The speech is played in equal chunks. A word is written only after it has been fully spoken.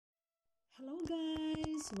Hello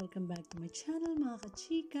guys! Welcome back to my channel mga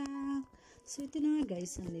kachika! So ito na nga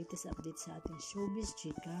guys ang latest update sa ating showbiz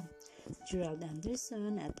chika. Jurald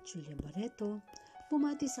Anderson at Julia Barreto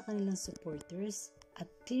bumati sa kanilang supporters at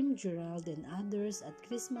Team Jurald and others at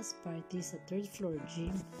Christmas party sa 3rd floor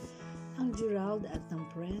gym. Ang Jurald at ng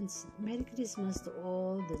friends, Merry Christmas to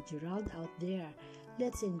all the Jurald out there.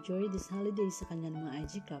 Let's enjoy this holiday sa kanyang mga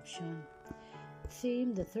IG caption.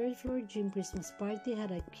 Theme, the 3rd floor gym Christmas party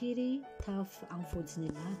had a kitty, tough ang foods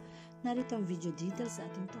nila. Narito ang video details sa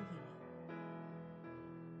ating tungkol.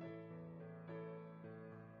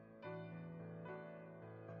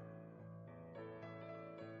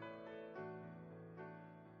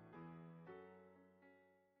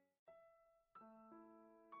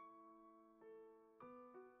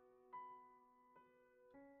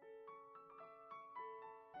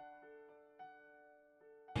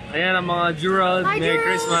 Ayan ang mga Jurald. Hi, Merry Jurald.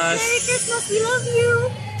 Christmas. Merry Christmas. We love you.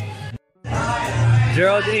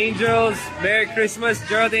 Jurald Angels. Merry Christmas.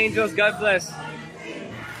 Jurald Angels. God bless.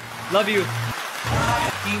 Love you.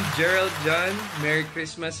 Team Jurald John. Merry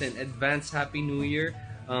Christmas and advance Happy New Year.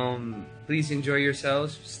 Please enjoy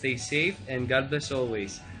yourselves. Stay safe and God bless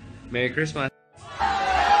always. Merry Christmas.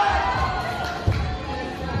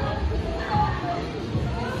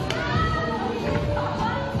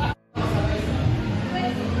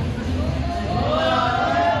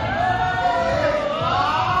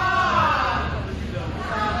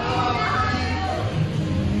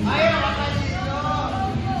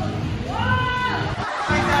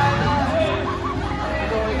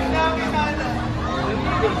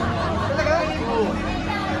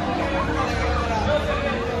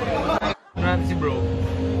 Si bro.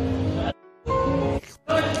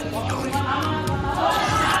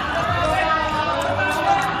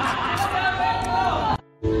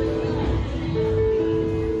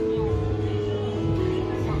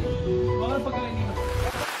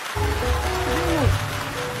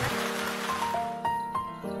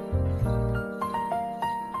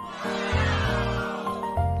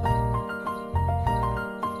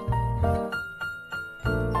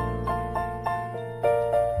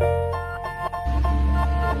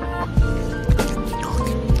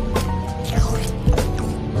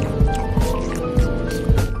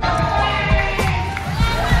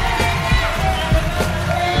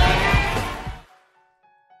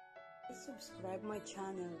 Subscribe my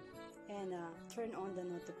channel and turn on the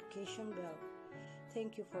notification bell.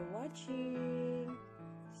 Thank you for watching.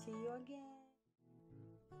 See you again.